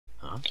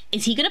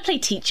Is he going to play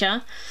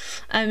teacher?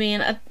 I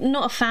mean, I'm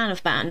not a fan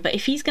of Ban, but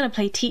if he's going to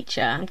play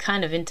teacher, I'm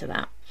kind of into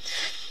that.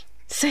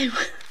 So,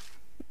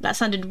 that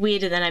sounded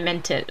weirder than I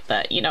meant it,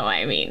 but you know what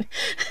I mean.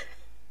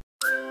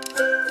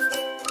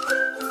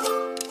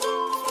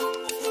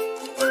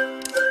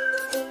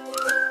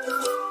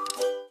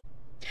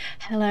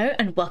 Hello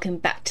and welcome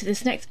back to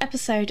this next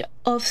episode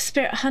of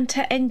Spirit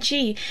Hunter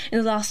NG. In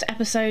the last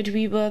episode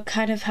we were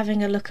kind of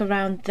having a look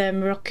around the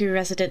ℏ𝕗𝓂𝓄e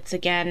residence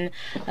again.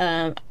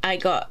 I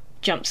got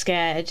jump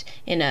scared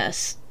in a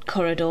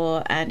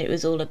corridor and it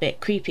was all a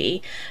bit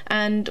creepy,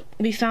 and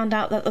we found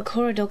out that the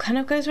corridor kind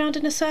of goes around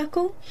in a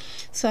circle,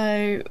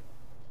 so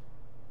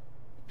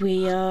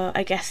we are,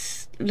 I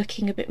guess,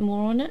 looking a bit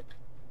more on it.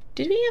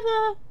 Did we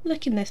ever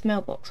look in this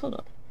mailbox? Hold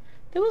on,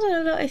 there was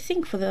a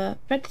thing for the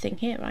red thing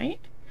here, right?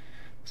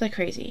 Was I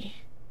crazy?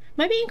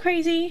 Am I being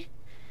crazy?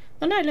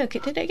 Oh no, look,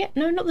 did I get...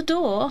 No, not the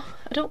door.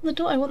 I don't want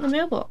the door, I want the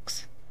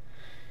mailbox.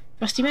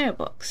 Rusty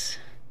mailbox.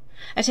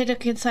 I tried to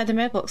look inside the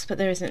mailbox, but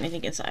there isn't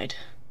anything inside.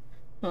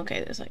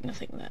 Okay, there's like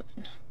nothing there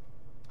then.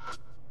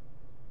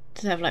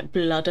 Does it have like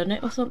blood on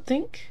it or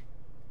something?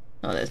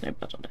 Oh, there's no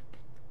blood on it.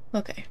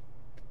 Okay.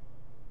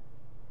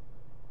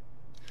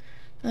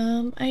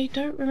 I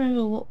don't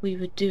remember what we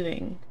were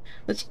doing,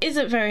 which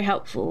isn't very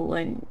helpful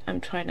when I'm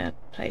trying to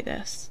play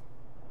this.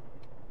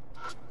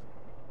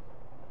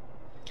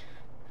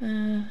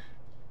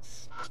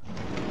 Let's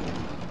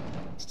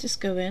just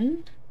go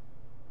in.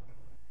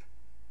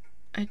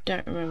 I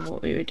don't remember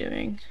what we were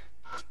doing.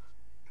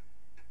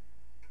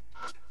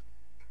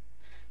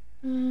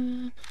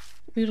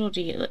 We'd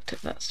already looked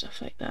at that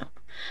stuff like that.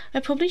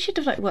 I probably should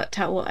have like worked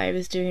out what I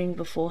was doing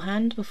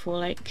beforehand, before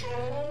like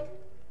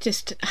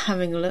just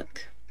having a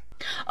look.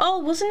 Oh,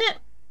 wasn't it?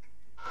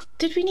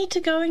 Did we need to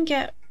go and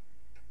get...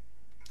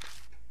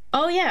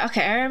 Oh yeah,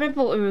 okay, I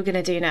remember what we were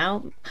gonna do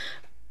now.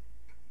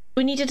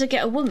 We needed to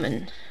get a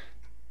woman.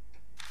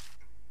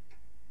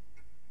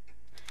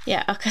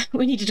 Yeah, okay,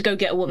 we needed to go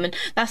get a woman.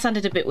 That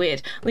sounded a bit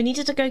weird. We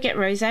needed to go get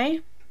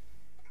ℏ𝕗𝓂𝓄𝒏.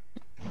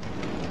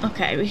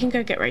 Okay, we can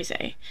go get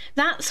ℏ𝕗𝓂𝓂𝓏.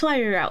 That's why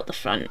we were out the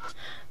front.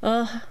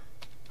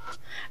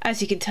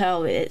 As you can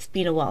tell, it's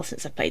been a while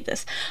since I played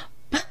this.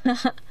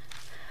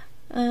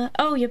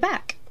 Oh, you're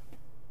back.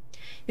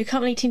 You're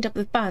currently teamed up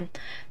with Ban.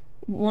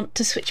 Want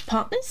to switch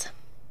partners?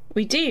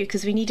 We do,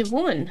 because we need a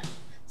woman.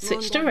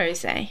 Switch to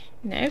ℏ𝕗𝓂𝓂𝓏.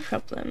 No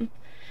problem.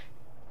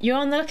 You're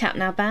on the lookout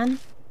now, Ban.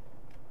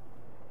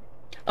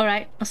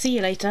 Alright, I'll see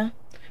you later.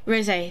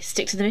 ℏ𝕗𝓂𝓏,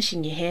 stick to the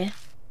mission, you hear?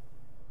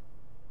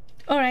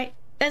 Alright,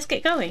 let's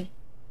get going.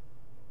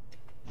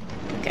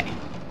 Okay.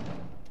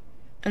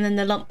 And then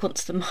the lump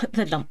wants the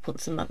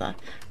mother.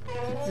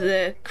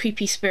 The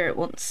creepy spirit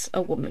wants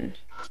a woman.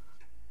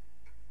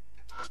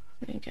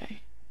 There you go.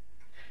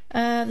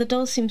 The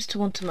doll seems to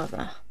want a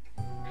mother.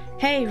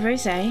 Hey,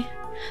 ℏ𝕗𝓂𝓏.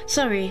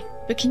 Sorry,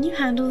 but can you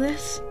handle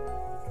this?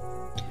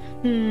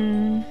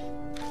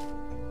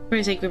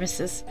 ℏ𝕗𝓂𝓏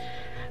grimaces.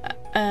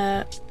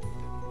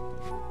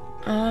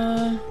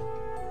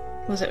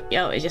 Was it?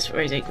 Oh, it's just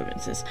ℏ𝕗𝓂𝓏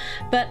grimaces.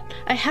 But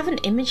I have an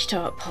image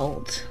to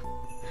uphold.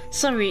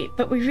 Sorry,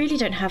 but we really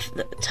don't have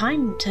the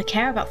time to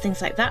care about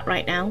things like that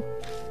right now.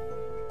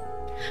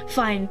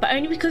 Fine, but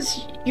only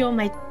because you're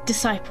my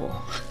disciple.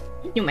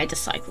 You're my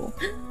disciple.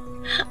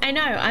 I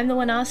know, I'm the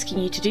one asking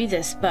you to do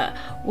this, but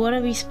what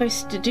are we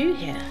supposed to do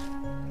here?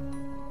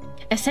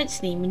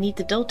 Essentially, we need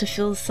the doll to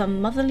feel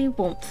some motherly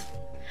warmth.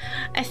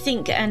 I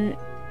think an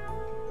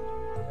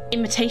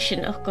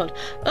imitation... Oh god.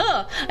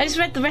 Oh! I just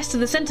read the rest of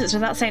the sentence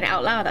without saying it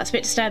out loud. That's a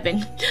bit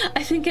disturbing.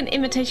 I think an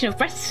imitation of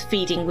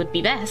breastfeeding would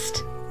be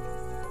best.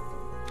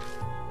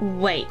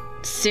 Wait,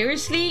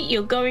 seriously?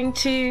 You're going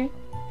to...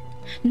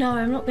 No,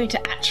 I'm not going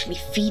to actually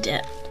feed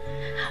it.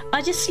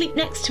 I just sleep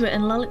next to it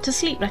and lull it to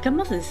sleep like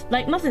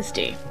mothers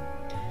do.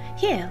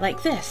 Here,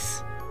 like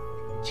this.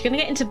 She's gonna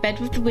get into bed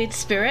with the weird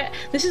spirit.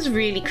 This is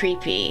really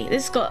creepy.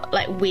 This got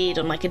like weird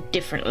on like a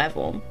different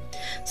level.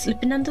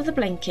 Slipping under the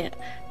blanket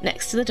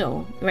next to the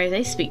doll,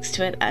 ℏ𝕗𝓂𝓏 speaks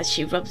to it as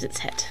she rubs its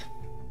head.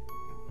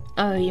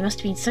 Oh, you must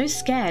have been so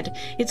scared.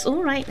 It's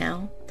all right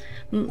now.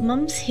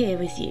 Mum's here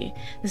with you.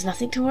 There's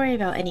nothing to worry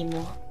about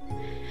anymore.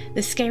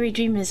 The scary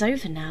dream is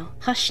over now.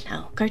 Hush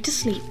now. Go to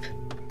sleep.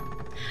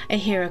 I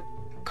hear a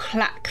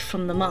clack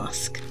from the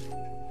mask.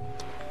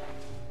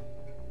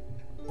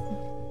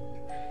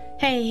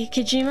 Hey,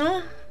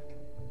 Kojima?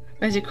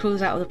 Rosie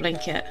crawls out of the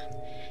blanket.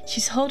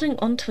 She's holding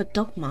onto a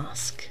dog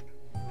mask.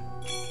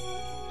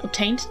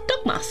 Obtained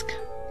dog mask.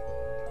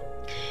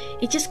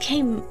 It just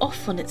came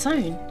off on its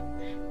own.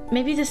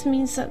 Maybe this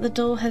means that the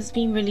doll has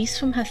been released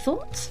from her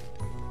thoughts?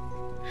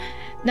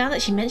 Now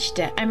that she mentioned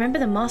it, I remember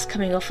the mask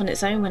coming off on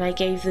its own when I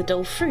gave the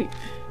doll fruit.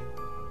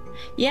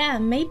 Yeah,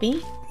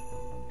 maybe.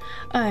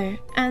 Oh,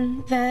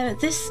 and there's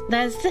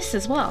this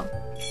as well.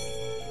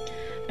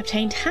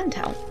 Obtained hand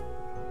towel.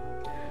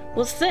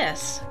 What's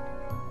this?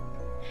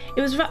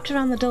 It was wrapped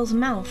around the doll's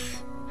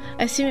mouth.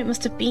 I assume it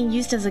must have been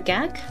used as a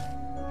gag?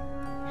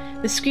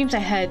 The screams I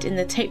heard in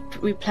the tape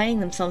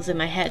replaying themselves in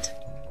my head.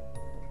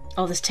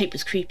 Oh, this tape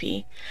was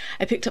creepy.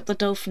 I picked up the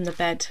doll from the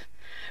bed.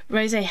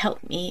 Rose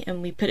helped me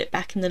and we put it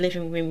back in the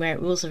living room where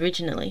it was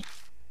originally.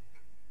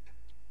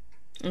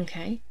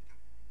 Okay.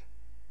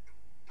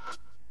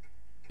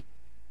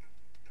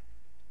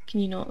 Can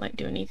you not like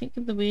do anything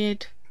with the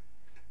weird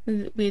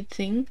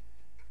thing?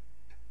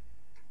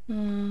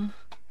 Do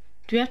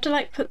we have to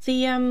like put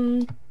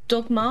the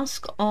dog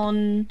mask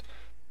on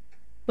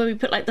where we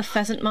put like the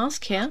pheasant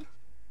mask here?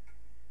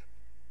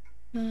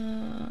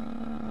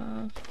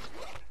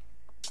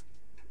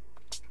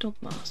 Dog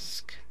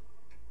mask.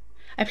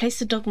 I placed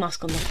the dog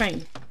mask on the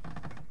frame.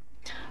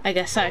 I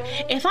guess so.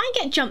 If I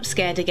get jump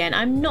scared again,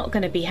 I'm not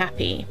going to be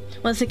happy.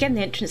 Once again,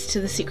 the entrance to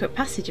the secret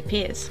passage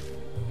appears.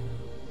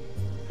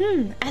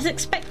 As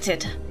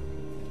expected.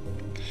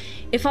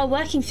 If our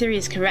working theory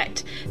is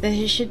correct,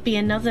 there should be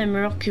another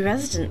ℂ𝕗𝓂𝓂𝓃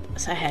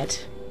residence ahead.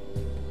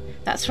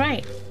 That's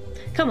right.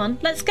 Come on,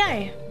 let's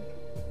go.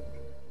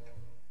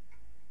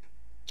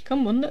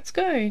 Come on, let's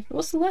go.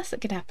 What's the worst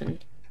that could happen?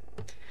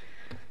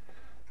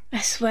 I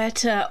swear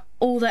to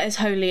all that is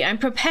holy, I'm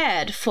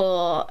prepared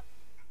for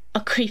a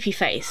creepy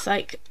face.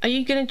 Like, are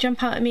you gonna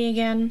jump out at me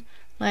again?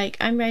 Like,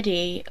 I'm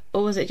ready.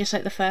 Or was it just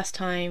like the first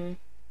time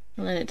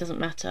and then it doesn't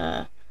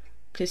matter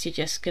because you're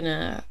just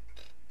gonna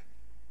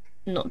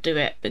not do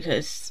it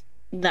because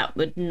that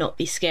would not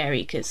be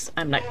scary because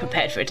I'm like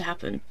prepared for it to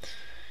happen.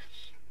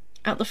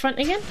 Out the front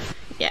again?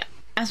 Yeah.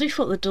 As we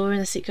thought, the door in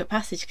the secret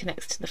passage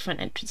connects to the front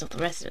entrance of the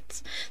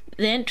residence.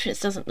 The entrance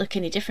doesn't look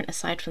any different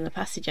aside from the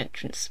passage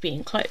entrance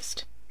being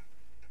closed.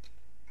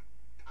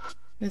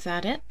 Is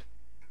that it?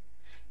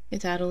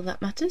 Is that all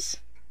that matters?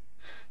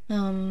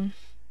 Let's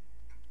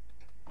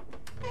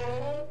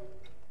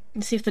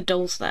see if the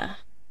doll's there.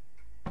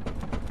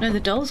 No, the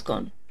doll's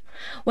gone.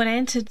 When I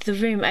entered the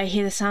room, I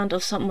hear the sound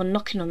of someone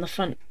knocking on the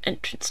front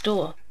entrance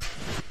door.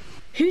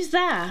 Who's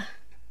there?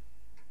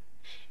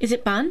 Is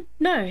it Ban?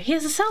 No, he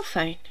has a cell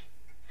phone.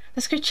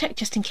 Let's go check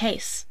just in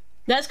case.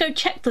 Let's go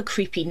check the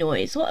creepy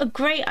noise. What a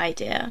great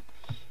idea.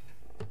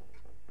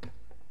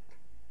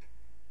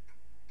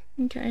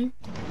 Okay.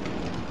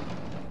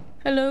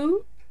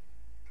 Hello?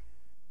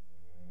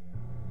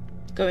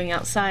 Going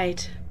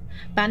outside.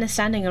 Ban is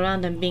standing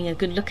around and being a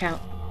good lookout.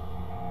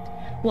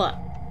 What?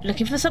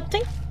 Looking for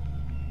something?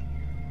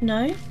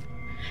 No?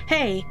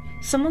 Hey,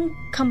 someone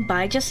come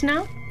by just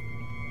now?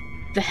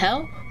 The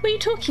hell? What are you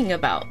talking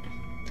about?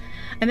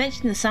 I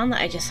mentioned the sound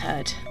that I just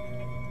heard.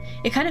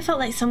 It kind of felt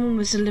like someone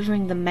was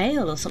delivering the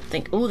mail or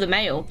something. Oh, the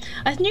mail.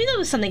 I knew there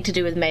was something to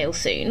do with mail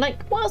soon.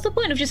 Like, what's the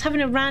point of just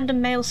having a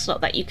random mail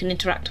slot that you can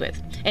interact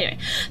with? Anyway,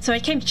 so I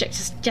came to check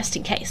just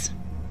in case.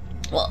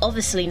 Well,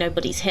 obviously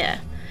nobody's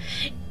here.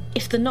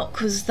 If the knock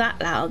was that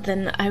loud,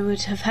 then I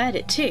would have heard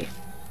it too.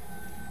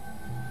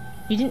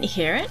 You didn't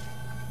hear it?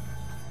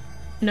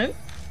 No?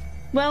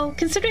 Well,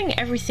 considering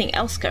everything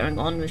else going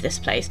on with this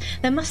place,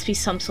 there must be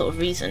some sort of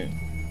reason.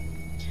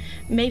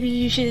 Maybe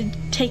you should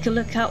take a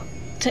look out.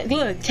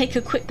 Take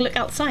a quick look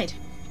outside.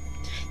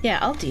 Yeah,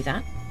 I'll do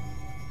that.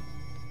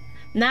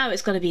 Now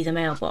it's got to be the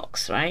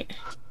mailbox, right?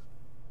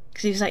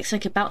 Because he was like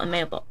something about a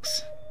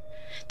mailbox.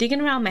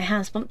 Digging around, my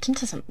hands bumped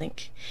into something.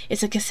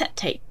 It's a cassette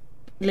tape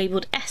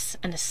labelled S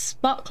and a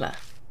sparkler.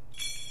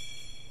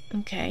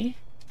 Okay.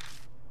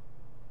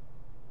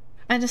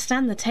 I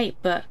understand the tape,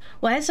 but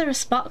why is there a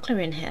sparkler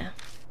in here?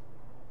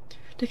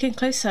 Looking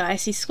closer, I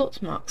see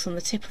scorch marks on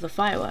the tip of the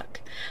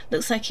firework.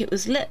 Looks like it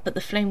was lit, but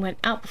the flame went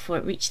out before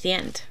it reached the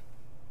end.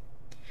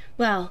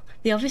 Well,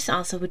 the obvious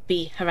answer would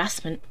be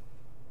harassment.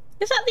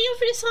 Is that the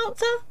obvious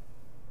answer?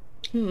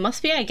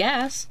 Must be, I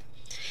guess.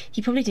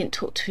 He probably didn't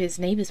talk to his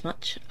neighbours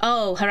much.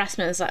 Oh,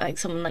 harassment is like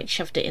someone like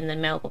shoved it in the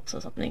mailbox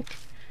or something.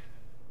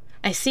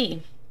 I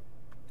see.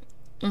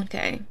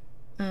 Okay.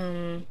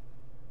 We're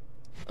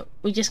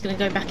just gonna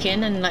go back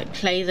in and like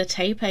play the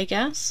tape, I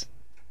guess.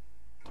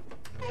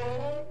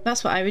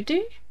 That's what I would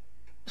do.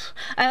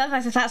 I love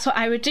that that's what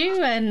I would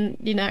do, and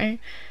you know,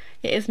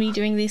 it is me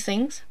doing these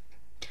things.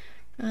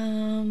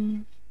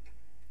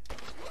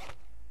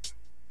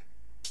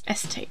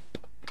 S-tape.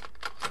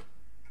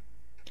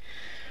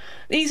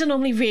 These are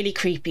normally really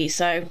creepy,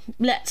 so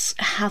let's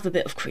have a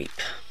bit of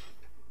creep.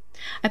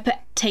 I put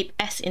tape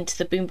S into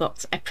the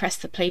boombox. I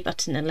pressed the play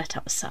button and let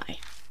out a sigh.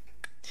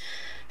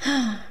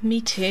 Me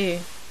too.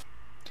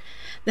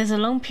 There's a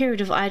long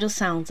period of idle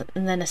sounds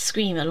and then a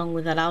scream along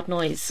with a loud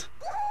noise.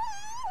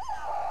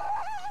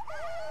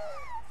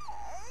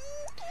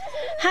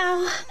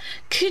 How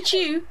could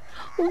you?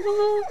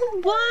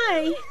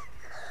 Why?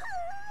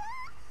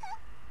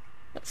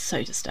 That's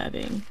so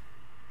disturbing.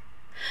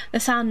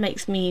 The sound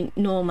makes me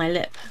gnaw my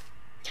lip.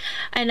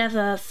 I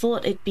never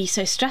thought it'd be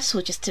so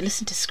stressful just to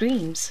listen to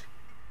screams.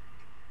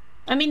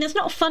 I mean, it's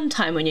not a fun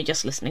time when you're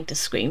just listening to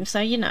screams, so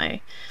you know.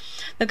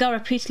 The girl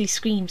repeatedly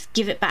screams,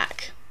 "Give it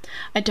back."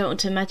 I don't want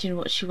to imagine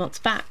what she wants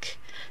back.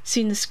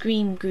 Soon the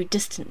scream grew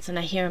distant and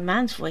I hear a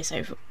man's voice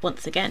over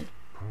once again.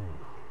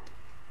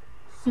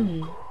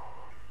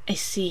 I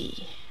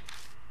see.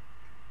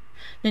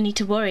 No need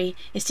to worry,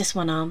 it's just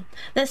one arm.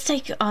 Let's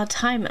take our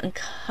time and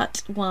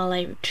cut while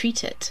I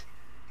treat it.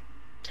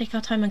 Take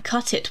our time and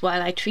cut it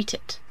while I treat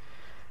it.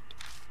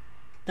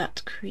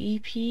 That's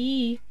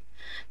creepy.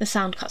 The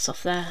sound cuts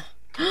off there.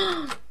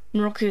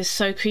 ℏ𝕗𝓂𝓃𝓉 is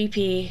so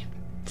creepy.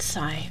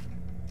 Sigh.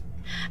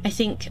 I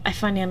think I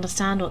finally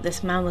understand what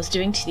this man was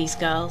doing to these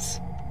girls.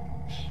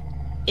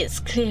 It's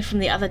clear from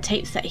the other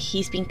tapes that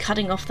he's been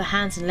cutting off the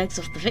hands and legs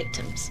of the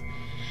victims.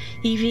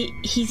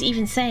 He's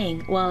even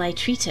saying, "While I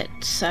treat it,"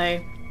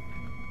 so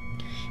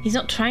he's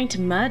not trying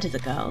to murder the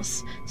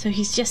girls, so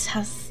he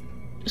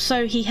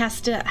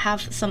has to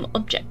have some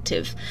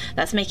objective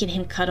that's making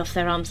him cut off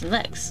their arms and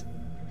legs.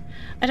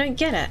 I don't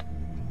get it.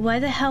 Why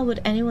the hell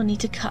would anyone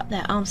need to cut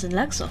their arms and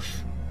legs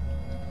off?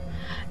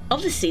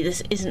 Obviously,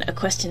 this isn't a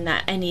question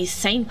that any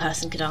sane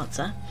person could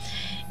answer.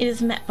 It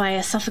is met by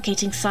a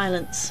suffocating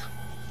silence.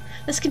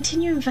 Let's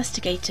continue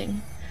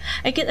investigating.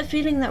 I get the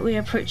feeling that we're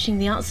approaching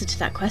the answer to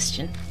that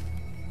question.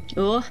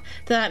 Or does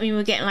that mean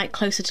we're getting like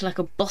closer to like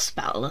a boss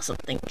battle or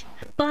something?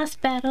 Boss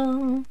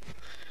battle.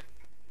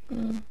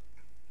 Can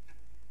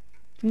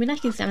we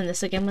like examine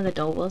this again where the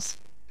doll was?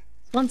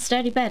 One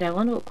sturdy bed. I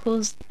wonder what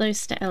caused those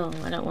stains. Oh,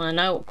 I don't want to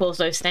know what caused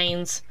those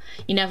stains.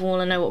 You never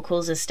want to know what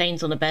causes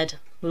stains on a bed.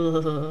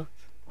 Oh.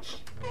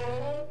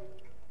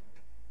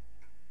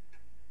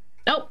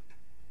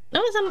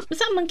 Oh, is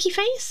that a monkey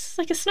face?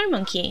 Like a snow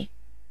monkey.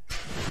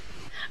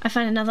 I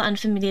find another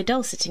unfamiliar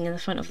doll sitting in the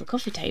front of the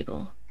coffee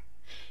table.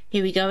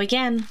 Here we go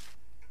again.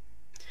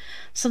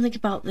 Something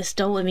about this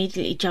doll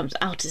immediately jumps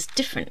out as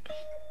different.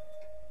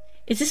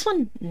 Is this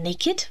one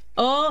naked?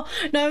 Oh,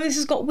 no, this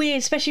has got weird,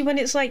 especially when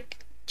it's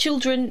like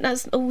children.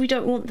 Oh, we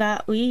don't want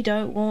that. We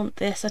don't want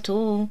this at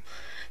all.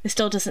 This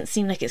doll doesn't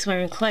seem like it's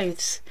wearing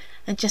clothes.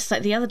 And just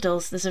like the other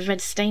dolls, there's a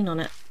red stain on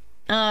it.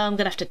 Oh, I'm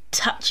gonna have to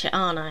touch it,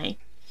 aren't I?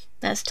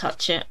 Let's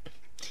touch it.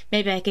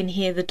 Maybe I can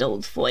hear the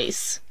doll's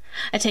voice.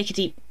 I take a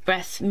deep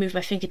breath, move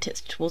my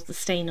fingertips towards the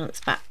stain on its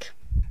back.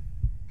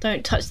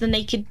 Don't touch the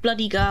naked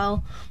bloody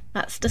girl.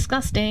 That's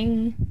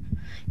disgusting.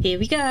 Here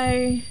we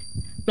go.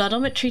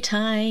 Bloodometry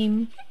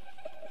time.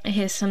 I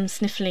hear some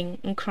sniffling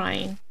and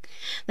crying.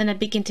 Then I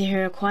begin to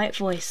hear a quiet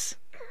voice.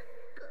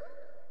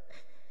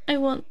 I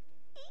want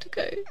to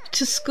go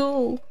to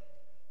school.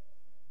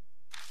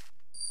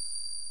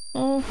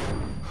 Oh.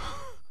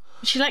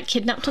 Was she like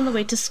kidnapped on the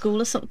way to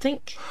school or something?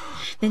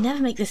 They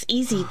never make this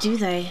easy, do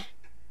they?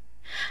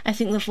 I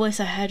think the voice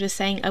I heard was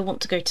saying, I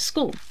want to go to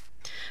school.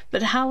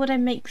 But how would I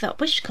make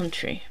that wish come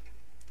true?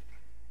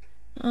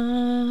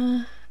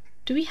 Do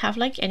we have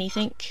like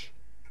anything?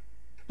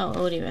 Oh, I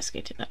already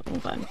investigated that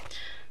one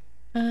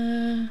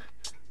time.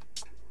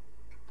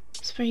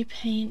 Spray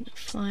paint,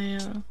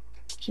 fire,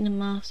 kingdom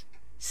mask.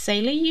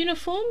 Sailor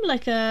uniform?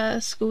 Like a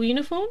school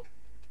uniform?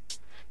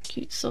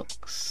 Cute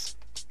socks.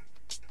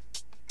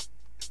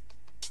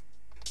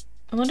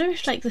 I wonder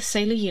if like the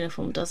sailor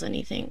uniform does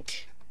anything.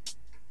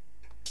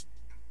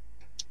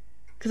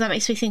 Because that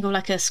makes me think of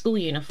like a school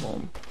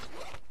uniform.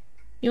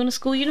 You want a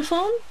school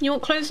uniform? You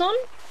want clothes on?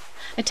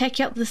 I take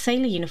out the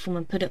sailor uniform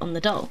and put it on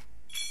the doll.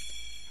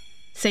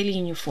 Sailor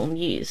uniform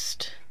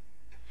used.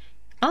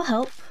 I'll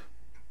help.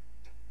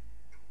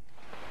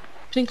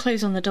 Putting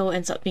clothes on the doll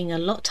ends up being a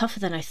lot tougher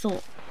than I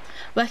thought.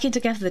 Working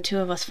together, the two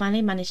of us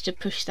finally managed to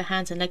push the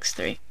hands and legs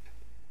through.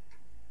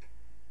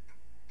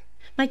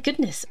 My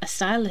goodness, a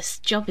stylist's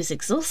job is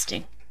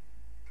exhausting.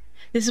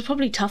 This is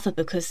probably tougher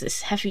because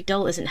this heavy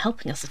doll isn't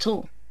helping us at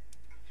all.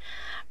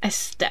 I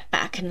step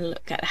back and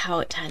look at how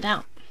it turned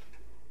out.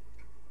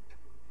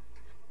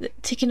 The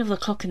ticking of the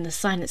clock and the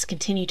silence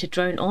continue to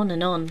drone on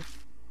and on.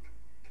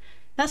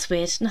 That's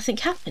weird.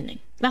 Nothing's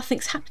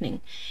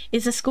happening.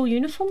 Is a school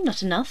uniform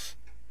not enough?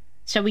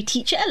 Shall we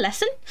teach it a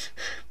lesson?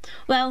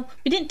 Well,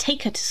 we didn't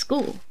take her to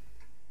school.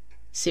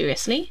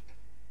 Seriously?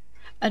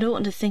 I don't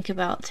want to think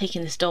about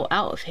taking this doll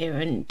out of here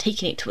and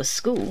taking it to a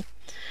school.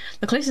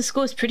 The closest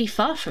school is pretty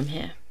far from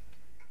here.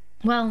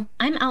 Well,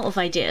 I'm out of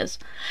ideas.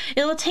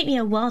 It'll take me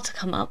a while to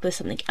come up with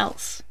something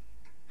else.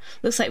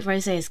 Looks like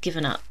Rosé has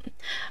given up.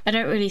 I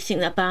don't really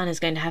think that Ban is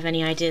going to have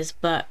any ideas,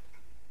 but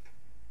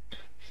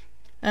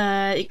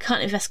you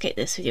can't investigate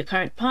this with your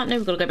current partner.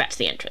 We've got to go back to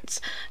the entrance.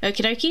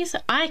 Okie dokies.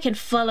 I can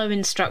follow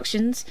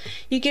instructions.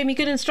 You give me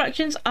good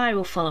instructions, I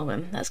will follow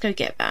them. Let's go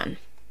get Ban.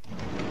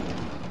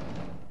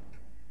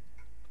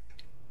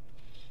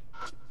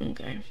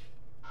 Okay.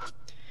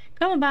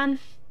 Come on, Ban.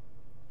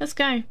 Let's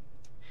go.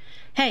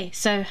 Hey,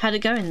 so how'd it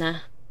go in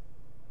there?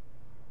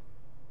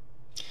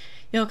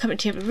 You're coming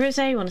to with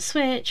Rosé, you want to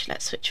switch?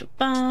 Let's switch with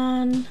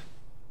Ban.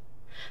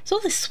 So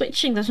all this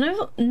switching, there's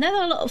never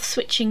a lot of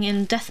switching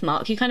in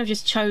Deathmark. You kind of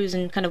just chose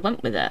and kind of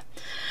went with it.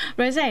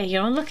 Rosé,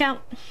 you're on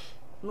lookout.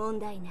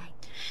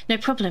 No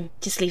problem,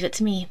 just leave it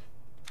to me.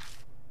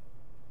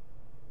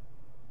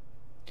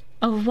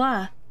 Au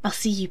revoir. I'll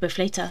see you both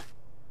later.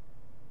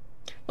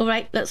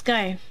 Alright, let's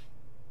go.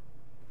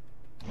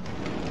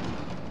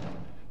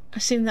 I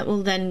assume that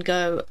we'll then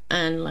go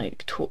and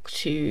like talk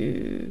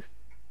to...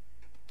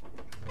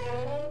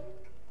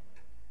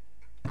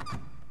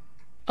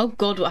 Oh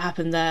god, what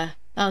happened there?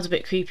 That was a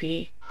bit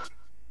creepy.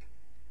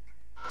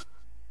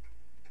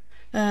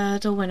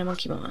 Doll wearing a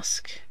monkey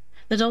mask.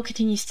 The doll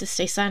continues to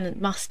stay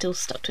silent, mask still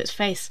stuck to its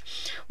face.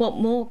 What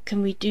more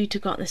can we do to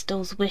grant this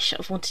doll's wish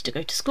of wanting to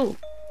go to school?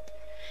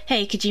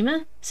 Hey,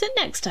 ℏ𝐻𝑒𝑒, sit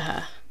next to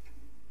her.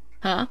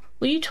 Huh?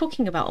 What are you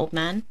talking about, old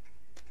man?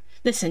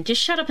 Listen,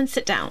 just shut up and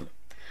sit down.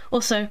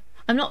 Also,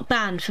 I'm not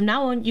Ban. From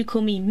now on, you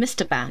call me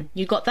Mr. Ban.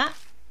 You got that?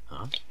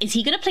 Huh? Is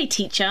he going to play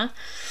teacher?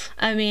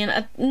 I mean,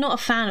 I'm not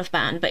a fan of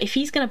Ban, but if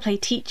he's going to play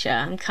teacher,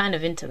 I'm kind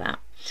of into that.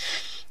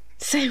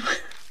 So,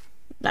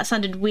 that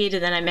sounded weirder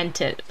than I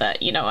meant it,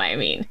 but you know what I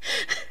mean.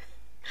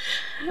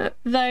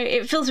 Though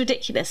it feels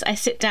ridiculous, I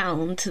sit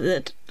down next to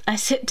the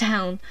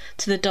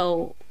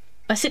door.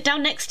 I sit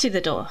down next to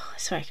the door.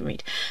 Sorry, I can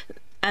read.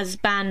 As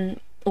Ban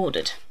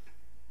ordered.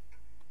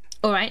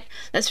 Alright,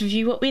 let's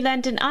review what we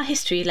learned in our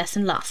history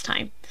lesson last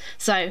time.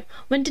 So,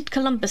 when did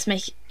Columbus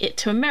make it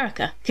to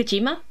America?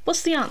 ℏ𝐻𝑒𝑒,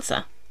 what's the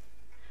answer?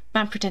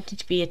 Ban, pretending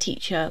to be a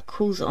teacher,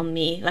 calls on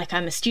me like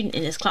I'm a student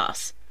in his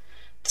class.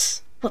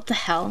 Tss, what the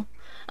hell?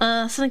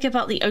 Something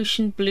about the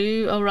ocean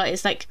blue. Alright,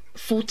 it's like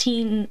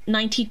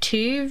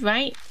 1492,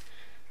 right?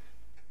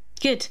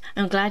 Good,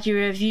 I'm glad you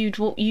reviewed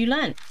what you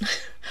learned.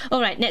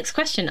 Alright, next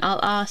question,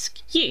 I'll ask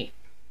you.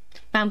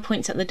 Ban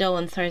points at the doll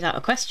and throws out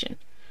a question.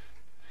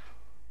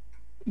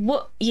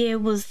 What year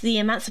was the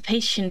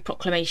Emancipation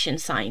Proclamation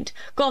signed?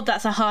 God,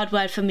 that's a hard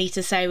word for me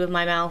to say with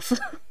my mouth.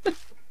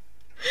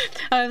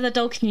 However, the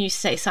doll continues to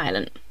stay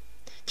silent.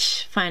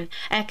 Fine,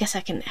 I guess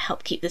I can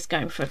help keep this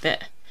going for a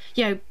bit.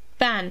 Yo,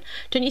 Ban,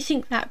 don't you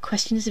think that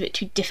question is a bit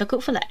too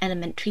difficult for that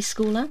elementary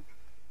schooler?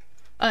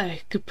 Oh,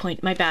 good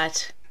point, my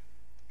bad.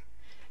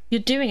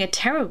 You're doing a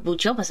terrible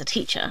job as a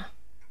teacher.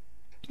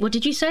 What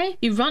did you say?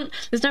 You runt?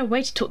 There's no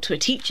way to talk to a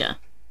teacher.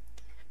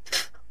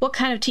 What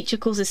kind of teacher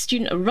calls a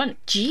student a runt?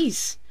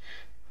 Jeez.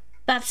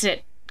 That's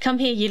it. Come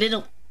here, you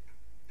little...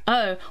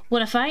 Oh,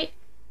 wanna fight?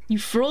 You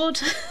fraud?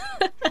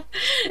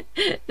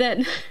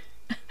 Then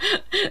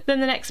the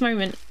next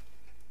moment...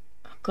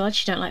 Oh God,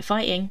 she don't like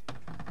fighting.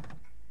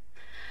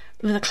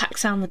 With a clack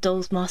sound, the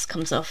doll's mask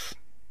comes off.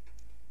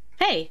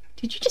 Hey,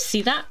 did you just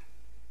see that?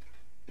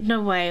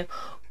 No way.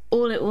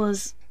 All it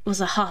was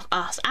a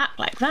half-ass act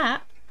like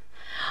that.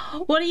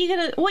 What are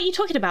you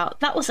talking about?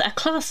 That was a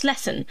class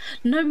lesson,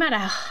 no matter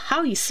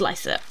how you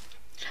slice it.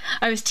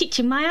 I was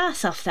teaching my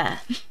ass off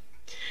there.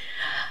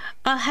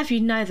 I'll have you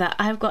know that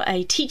I've got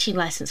a teaching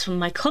license from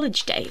my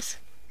college days.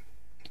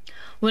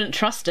 Wouldn't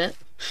trust it.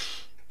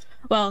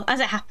 Well, as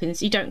it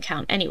happens, you don't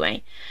count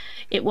anyway.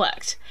 It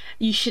worked.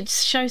 You should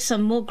show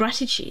some more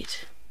gratitude.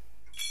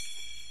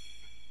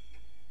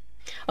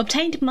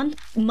 Obtained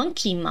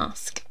monkey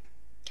mask.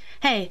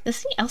 Hey, there's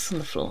something else on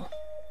the floor.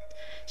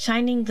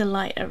 Shining the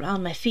light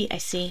around my feet, I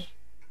see.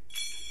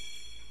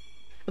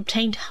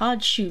 Obtained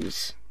hard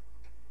shoes.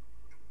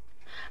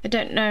 I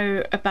don't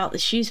know about the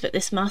shoes, but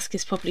this mask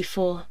is probably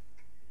for...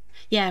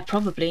 Yeah,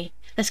 probably.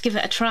 Let's give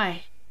it a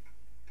try.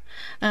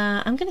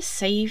 I'm going to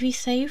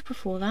save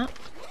before that.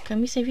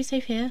 Can we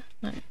save here?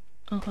 No.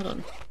 Oh, hold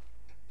on.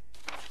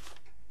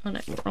 Oh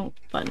no, wrong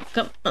button.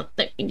 Come on,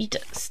 no, you need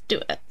to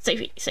do it.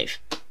 Save.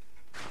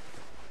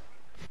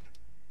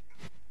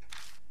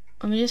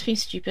 I'm just being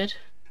stupid.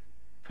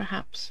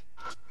 Perhaps.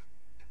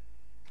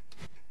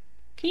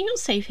 Can you not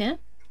save here?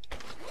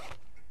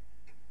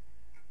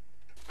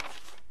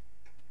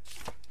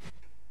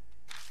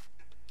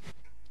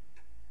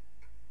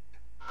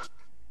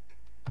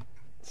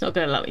 It's not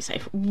going to let me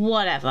save.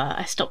 Whatever,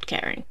 I stopped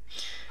caring.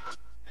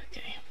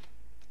 Okay.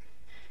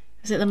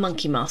 Is it the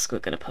monkey mask we're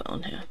going to put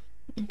on here?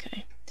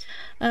 Okay.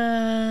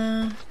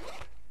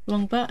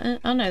 Wrong button.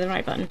 Oh no, the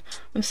right button.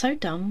 I'm so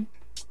dumb.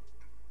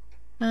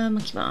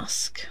 Monkey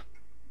mask.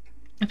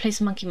 I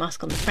place a monkey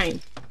mask on the frame.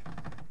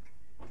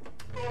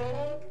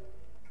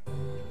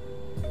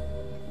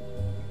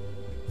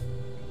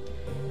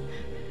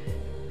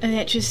 And the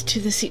entrance to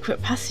the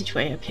secret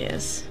passageway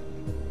appears.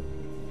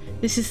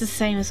 This is the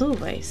same as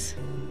always.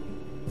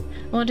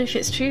 I wonder if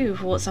it's true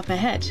for what's up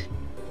ahead.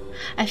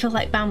 I feel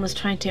like Ban was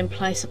trying to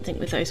imply something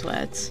with those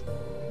words.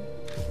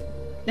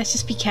 Let's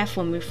just be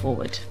careful and move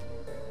forward.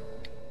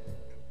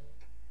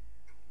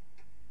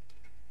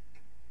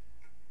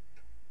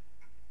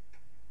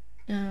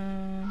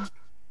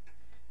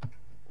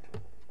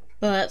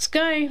 Let's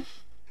go.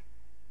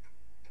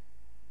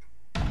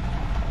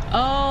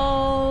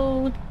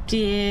 Oh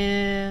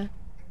dear.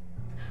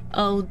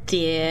 Oh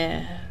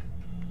dear.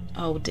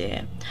 Oh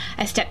dear.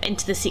 I step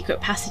into the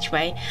secret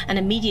passageway and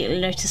immediately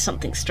notice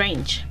something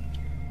strange.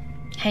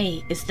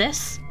 Hey, is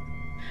this?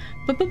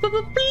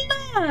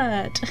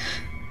 Blood!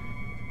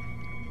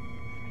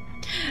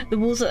 The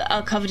walls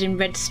are covered in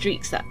red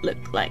streaks that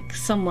look like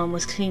someone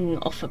was cleaning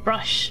off a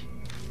brush.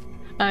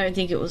 I don't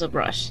think it was a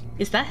brush.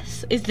 Is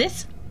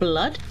this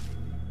blood?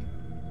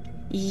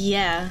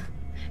 Yeah.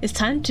 It's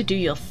time to do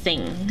your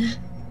thing.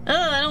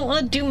 Oh, I don't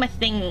want to do my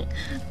thing.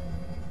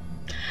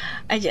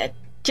 I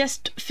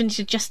just finished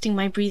adjusting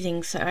my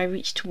breathing, so I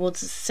reached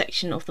towards a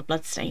section of the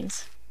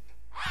bloodstains.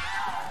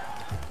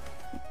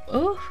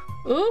 Oh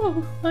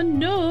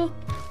no.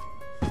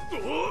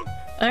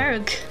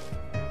 Ugh.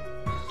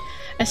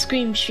 A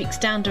scream shrieks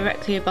down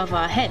directly above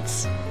our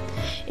heads.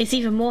 It's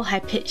even more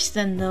high-pitched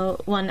than the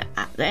one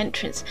at the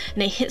entrance,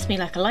 and it hits me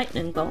like a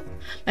lightning bolt.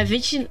 My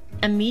vision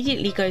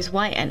immediately goes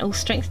white and all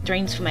strength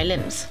drains from my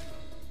limbs.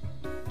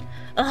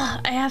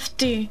 Ugh, I have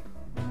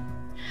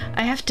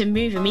to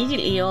move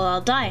immediately or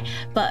I'll die.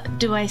 But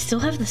do I still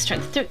have the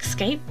strength to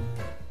escape?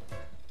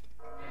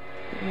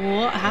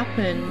 What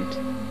happened?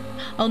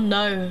 Oh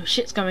no,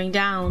 shit's going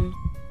down.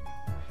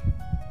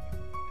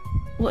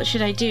 What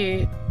should I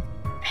do?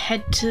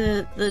 Head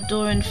to the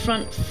door in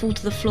front, fall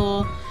to the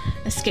floor,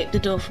 escape the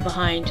door from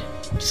behind.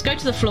 Just go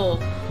to the floor.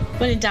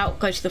 When in doubt,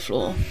 go to the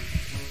floor.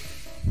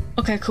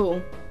 Okay,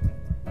 cool.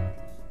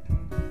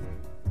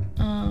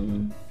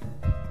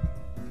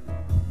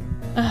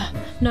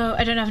 No,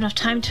 I don't have enough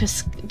time to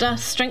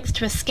strength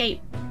to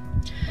escape.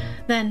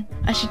 Then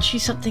I should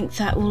choose something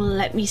that will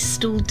let me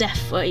stall death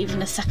for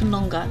even a second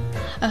longer.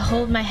 I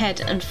hold my head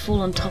and fall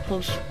on top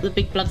of the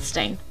big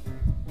bloodstain.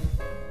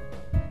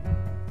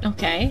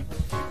 Okay.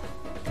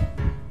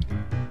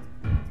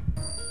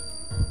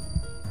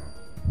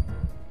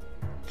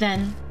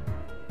 Then,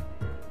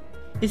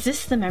 is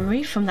this the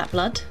memory from that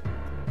blood?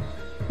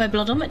 My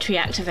bloodometry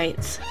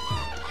activates.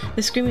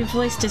 The screaming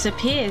voice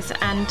disappears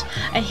and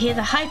I hear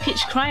the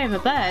high-pitched cry of a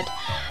bird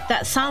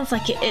that sounds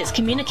like it's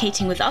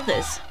communicating with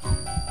others.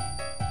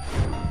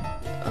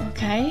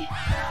 Okay.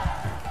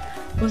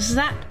 Was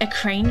that a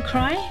crane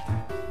cry?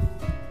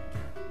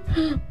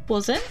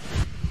 Was it?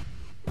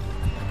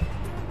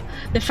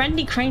 The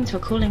friendly cranes were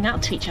calling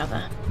out to each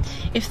other.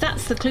 If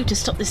that's the clue to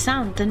stop the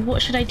sound, then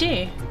what should I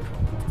do?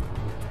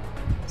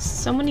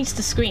 Someone needs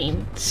to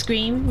scream.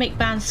 Scream, make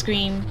band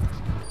scream,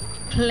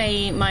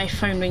 play my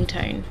phone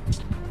ringtone.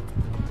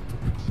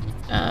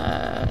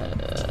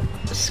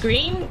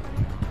 Scream?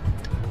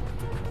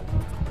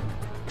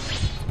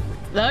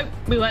 Nope,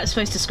 we weren't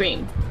supposed to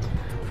scream.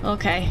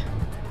 Okay.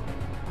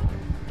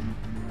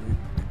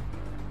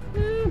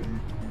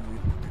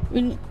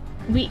 We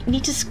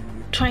need to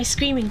try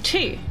screaming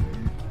too.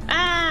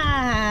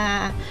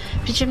 Ah!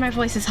 Pitching my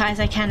voice as high as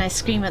I can, I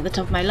scream at the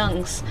top of my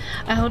lungs.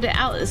 I hold it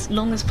out as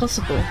long as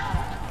possible.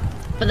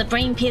 But the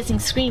brain-piercing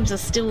screams are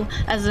still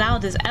as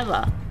loud as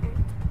ever.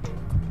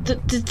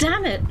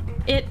 Damn it!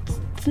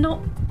 It's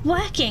not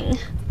working!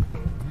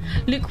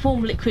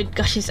 Lukewarm liquid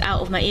gushes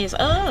out of my ears.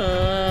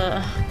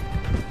 Ugh!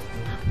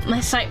 My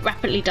sight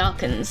rapidly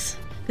darkens.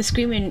 The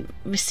screaming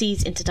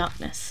recedes into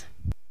darkness.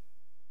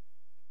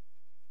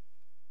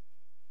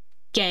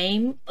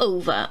 Game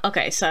over.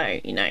 Okay, so,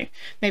 you know,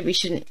 maybe we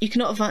shouldn't. You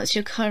cannot advance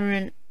your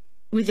current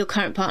with your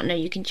current partner.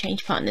 You can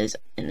change partners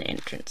in the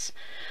entrance.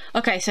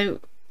 Okay, so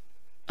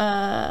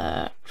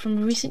from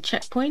a recent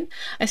checkpoint,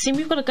 I assume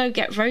we've got to go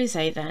get Rose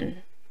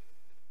then.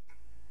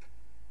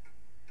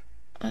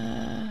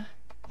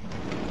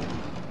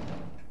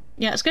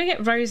 Yeah, let's go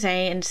get Rose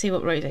and see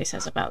what Rose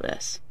says about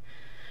this.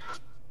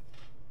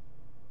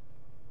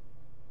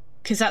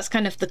 Because that's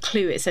kind of the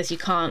clue. It says you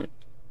can't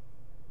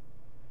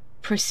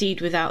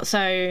proceed without.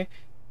 So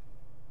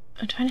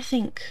I'm trying to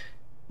think,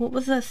 what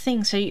was the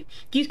thing? So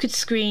you could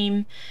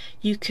scream,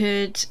 you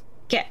could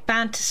get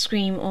band to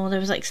scream, or there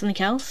was like something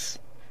else.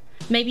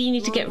 Maybe you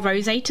need to get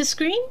Rose to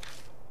scream.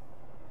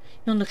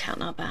 You're on lookout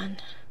now,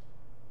 band.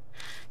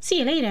 See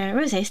you later.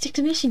 Rose, stick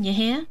to mission, you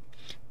hear?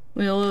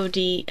 We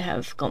already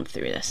have gone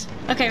through this.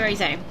 Okay,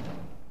 Rose,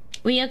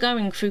 we are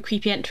going through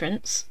creepy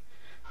entrance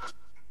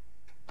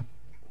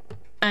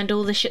and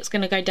all this shit's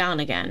gonna go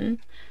down again,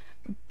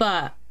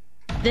 but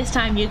this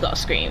time you gotta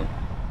scream.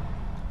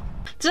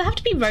 Does it have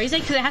to be Rose?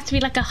 Because it has to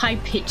be like a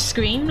high-pitched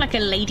scream, like a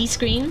lady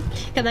scream.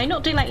 Can they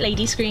not do like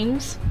lady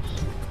screams?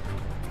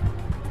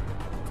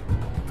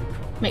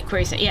 Make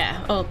Rose,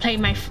 yeah. Or play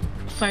my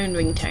phone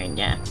ringtone,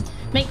 yeah.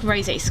 Make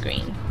Rose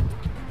scream.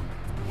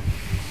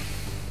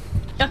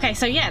 Okay,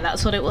 so yeah,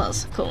 that's what it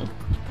was. Cool.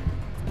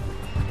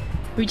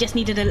 We just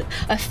needed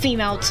a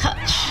female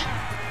touch.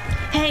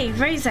 Hey,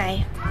 Rose.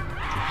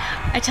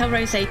 I tell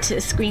Rose to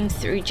scream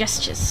through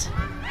gestures.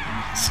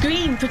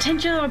 Scream!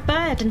 Pretend you're a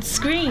bird and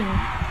scream!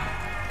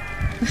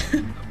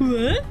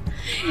 What?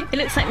 It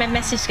looks like my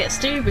message gets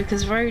through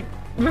because Rose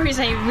rears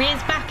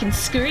back and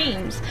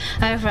screams.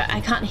 However, I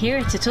can't hear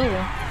it at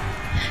all.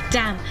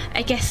 Damn,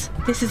 I guess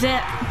this is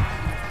it.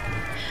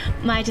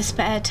 My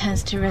despair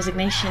turns to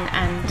resignation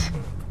and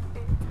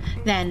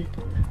then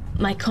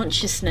my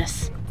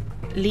consciousness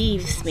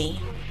leaves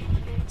me.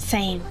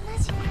 Same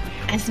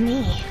as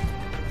me.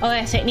 Oh,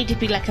 yeah, so it needed to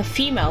be like a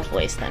female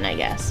voice then, I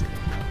guess.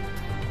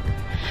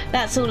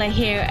 That's all I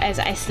hear as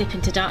I slip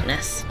into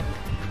darkness.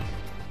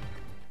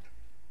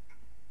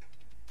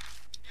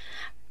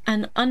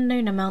 An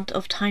unknown amount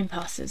of time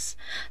passes.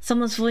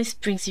 Someone's voice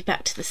brings me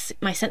back to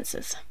my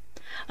senses.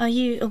 Are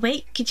you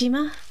awake,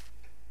 Kojima?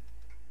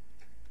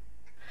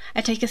 I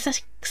take a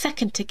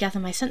second to gather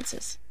my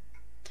senses.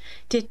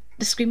 Did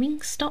the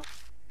screaming stop?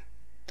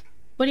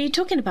 What are you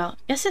talking about?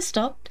 Yes, it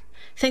stopped.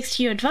 Thanks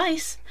to your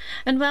advice.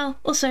 And well,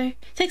 also,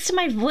 thanks to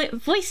my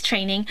voice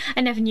training,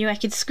 I never knew I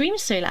could scream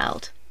so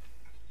loud.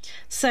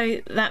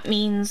 So that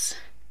means...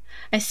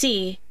 I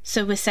see.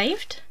 So we're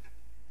saved?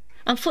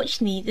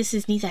 Unfortunately, this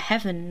is neither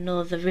heaven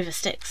nor the river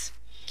Styx.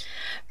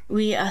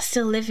 We are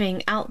still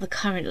living out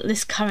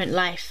this current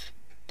life.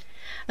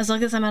 As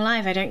long as I'm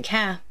alive, I don't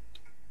care.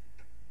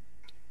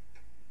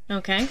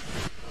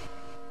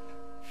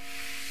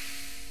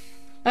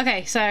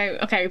 Okay, so,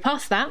 we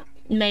passed that.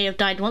 May have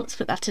died once,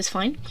 but that is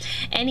fine.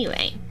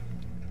 Anyway,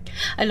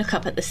 I look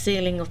up at the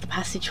ceiling of the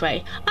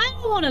passageway. I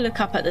don't want to look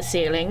up at the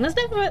ceiling. There's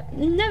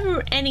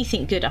never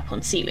anything good up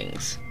on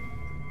ceilings.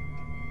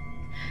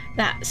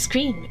 That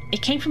scream,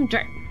 it came from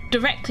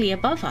directly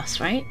above us,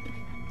 right?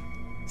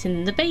 It's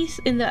in the base,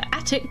 in the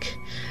attic.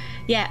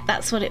 Yeah,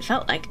 that's what it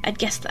felt like. I'd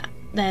guess that.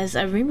 There's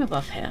a room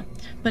above here,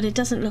 but it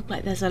doesn't look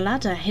like there's a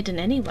ladder hidden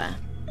anywhere.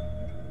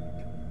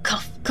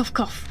 Cough, cough,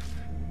 cough.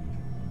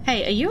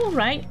 Hey, are you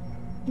alright?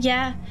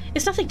 Yeah,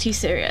 it's nothing too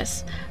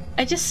serious.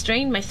 I just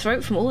strained my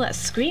throat from all that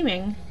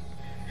screaming.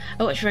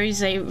 I watched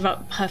Rose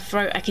rub her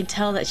throat. I can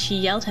tell that she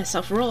yelled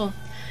herself raw,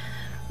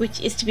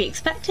 which is to be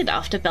expected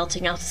after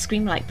belting out a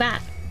scream like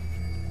that.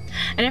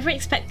 I never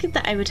expected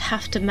that I would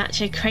have to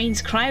match a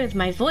crane's cry with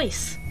my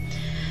voice.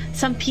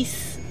 Some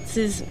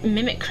pieces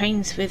mimic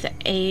cranes with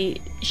a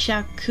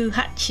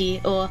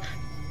shakuhachi or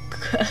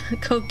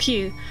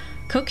kokyu.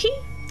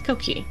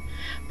 Kokyu?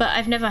 But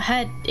I've never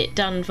heard it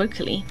done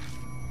vocally.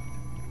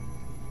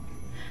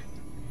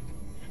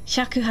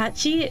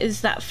 Shakuhachi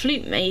is that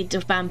flute made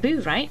of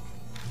bamboo, right?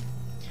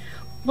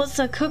 What's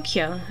a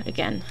kokyu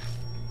again?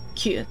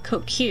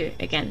 Kokyu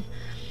again.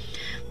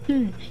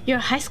 You're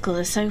a high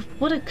schooler, so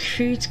what a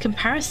crude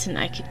comparison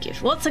I could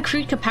give. What's a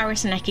crude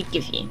comparison I could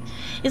give you?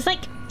 It's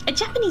like a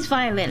Japanese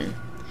violin.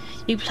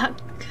 You pluck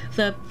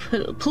the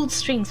pulled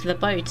strings with a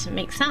bow to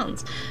make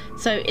sounds.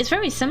 So it's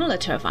very similar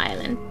to a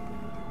violin.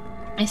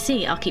 I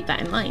see, I'll keep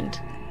that in mind.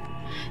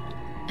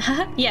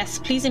 Yes,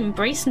 please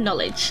embrace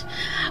knowledge.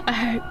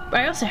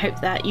 I also hope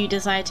that your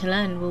desire to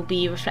learn will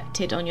be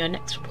reflected on your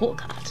next report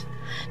card.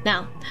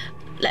 Now,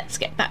 let's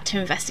get back to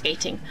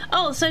investigating.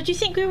 Oh, so do you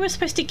think we were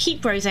supposed to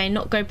keep Rose and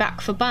not go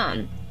back for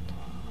Ban?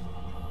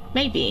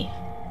 Maybe.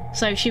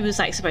 So she was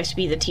like supposed to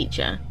be the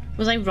teacher.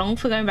 Was I wrong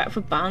for going back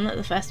for Ban at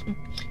the first?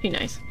 Who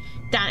knows?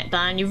 Damn it,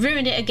 Ban, you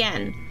ruined it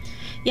again.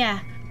 Yeah,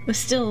 we're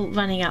still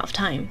running out of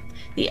time.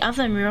 The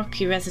other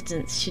ℏ𝕗𝓃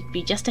residents should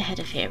be just ahead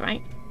of here,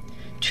 right?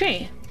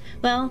 True.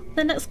 Well,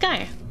 then let's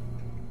go.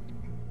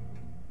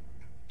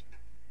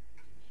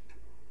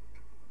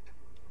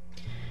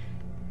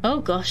 Oh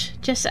gosh,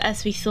 just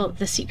as we thought,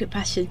 the secret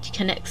passage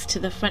connects to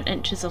the front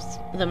entrance of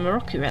the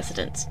ℏ𝕗𝓃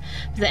residence.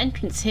 But the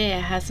entrance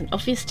here has an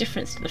obvious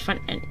difference to the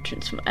front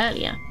entrance from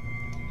earlier.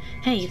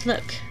 Hey,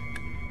 look.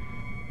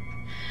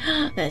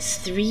 There's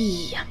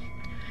 3.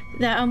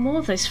 There are more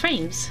of those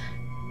frames.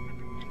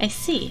 I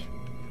see.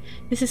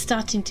 This is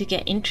starting to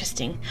get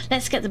interesting.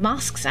 Let's get the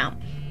masks out.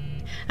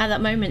 At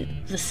that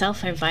moment, the cell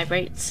phone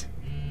vibrates.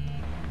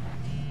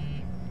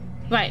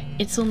 Right,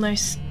 it's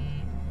almost...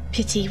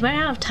 Pity, we're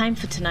out of time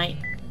for tonight.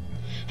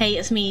 Hey,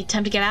 it's me,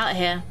 time to get out of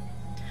here.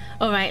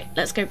 Alright,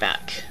 let's go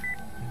back.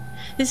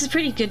 This is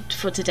pretty good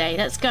for today,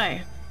 let's go.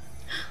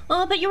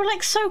 Oh, but you were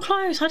like so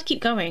close, I'd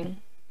keep going.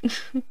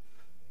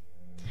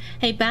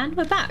 Hey, Ban,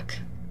 we're back.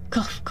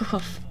 Cough, cough,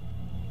 cough.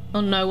 Oh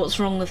no, what's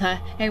wrong with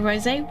her? Hey,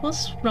 Rose,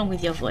 what's wrong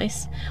with your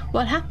voice?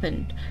 What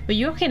happened? Were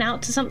you rocking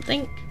out to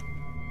something?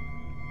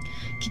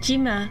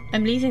 Kojima,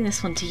 I'm leaving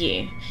this one to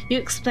you. You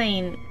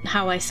explain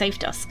how I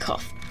saved us,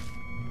 cough.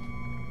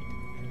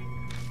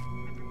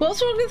 What's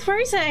wrong with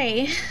Rose?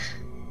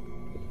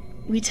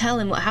 We tell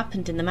him what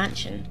happened in the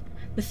mansion.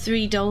 The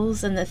 3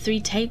 dolls and the 3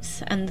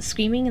 tapes and the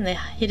screaming in the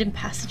hidden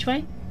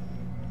passageway.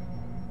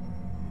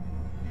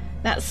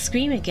 That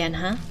scream again,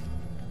 huh?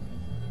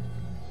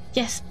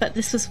 Yes, but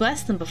this was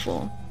worse than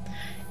before.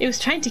 It was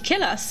trying to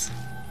kill us.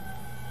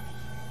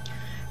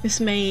 This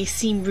may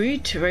seem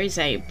rude to Rose,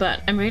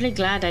 but I'm really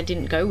glad I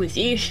didn't go with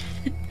you.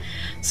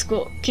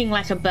 Squawking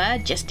like a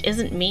bird just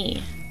isn't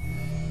me.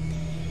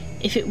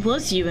 If it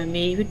was you and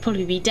me, we'd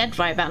probably be dead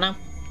right about now.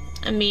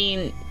 I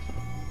mean,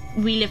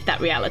 we live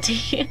that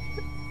reality.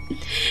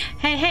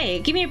 Hey,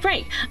 give me a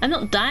break. I'm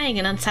not dying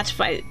an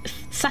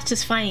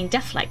unsatisfying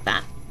death like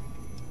that.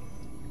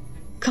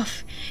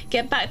 Cough.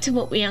 Get back to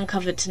what we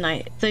uncovered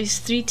tonight. Those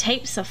 3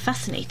 tapes are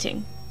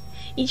fascinating.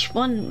 Each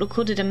one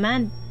recorded a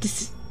man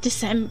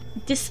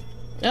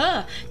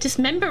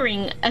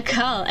dismembering a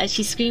girl as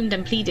she screamed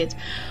and pleaded.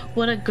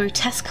 What a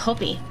grotesque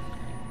hobby.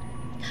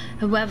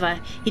 However,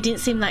 he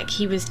didn't seem like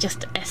he was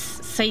just a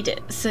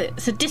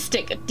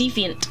sadistic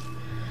deviant.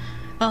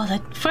 Oh,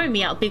 they're throwing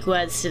me out big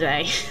words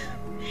today.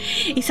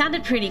 He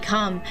sounded pretty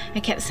calm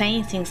and kept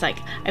saying things like,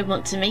 I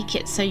want to make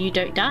it so you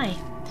don't die.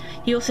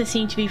 He also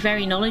seemed to be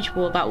very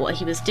knowledgeable about what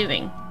he was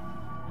doing.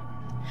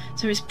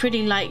 So it's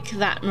pretty like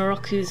that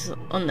ℏ𝕗𝓃's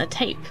on the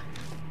tape.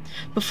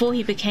 Before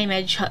he became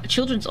a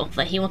children's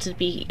author, he wanted to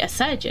be a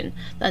surgeon,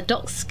 the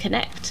docs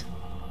connect.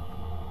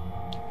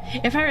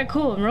 If I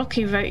recall,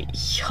 ℏ𝕗𝓃 wrote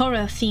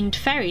horror-themed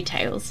fairy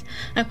tales.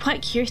 I'm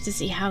quite curious to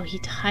see how he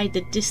tied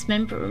the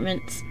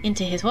dismemberments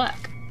into his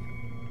work.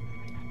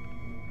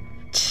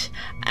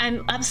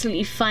 I'm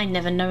absolutely fine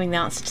never knowing the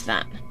answer to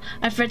that.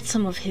 I've read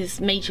some of his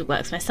major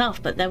works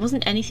myself, but there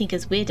wasn't anything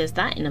as weird as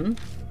that in them.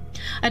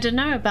 I don't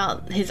know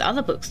about his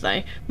other books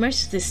though.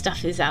 Most of this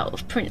stuff is out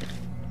of print.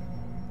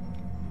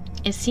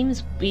 It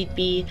seems we'd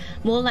be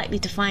more likely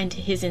to find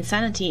his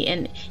insanity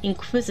and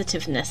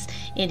inquisitiveness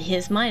in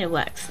his minor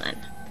works then.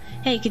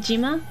 Hey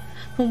Kojima,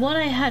 From what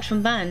I heard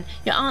from Ban,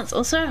 your aunt's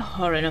also a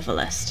horror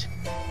novelist.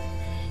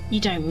 You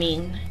don't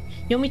mean...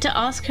 You want me to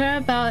ask her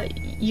about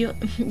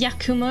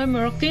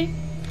ℏ𝕗𝑒𝒶𝓈𝑒?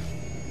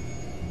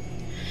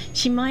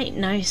 She might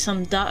know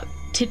some dark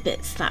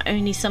tidbits that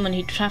only someone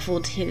who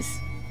travelled his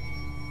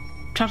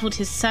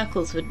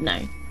circles would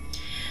know.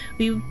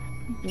 We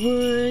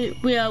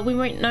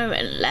won't know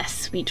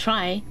unless we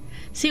try.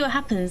 See what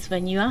happens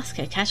when you ask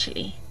her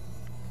casually.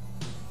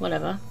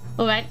 Whatever.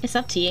 Alright, it's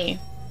up to you.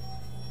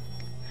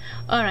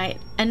 Alright,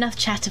 enough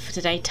chatter for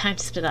today, time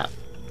to split up.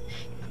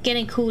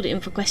 Getting called in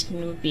for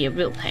questioning would be a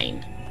real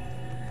pain.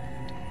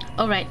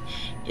 Alright,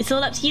 it's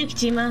all up to you,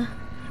 Kojima.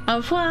 Au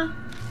revoir.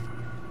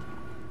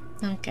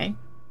 Okay.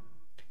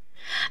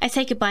 I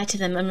say goodbye to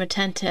them and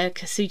return to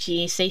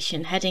Kasuji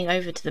Station, heading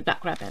over to the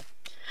Black Rabbit.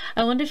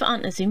 I wonder if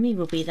Aunt Izumi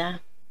will be there.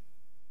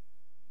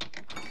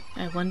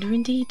 I wonder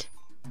indeed.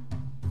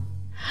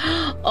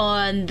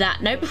 On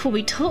that note, before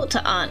we talk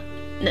to Aunt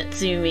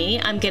Izumi,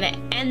 I'm gonna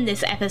end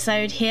this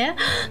episode here.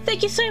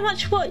 Thank you so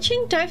much for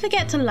watching. Don't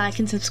forget to like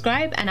and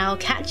subscribe, and I'll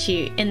catch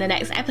you in the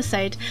next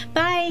episode.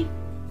 Bye!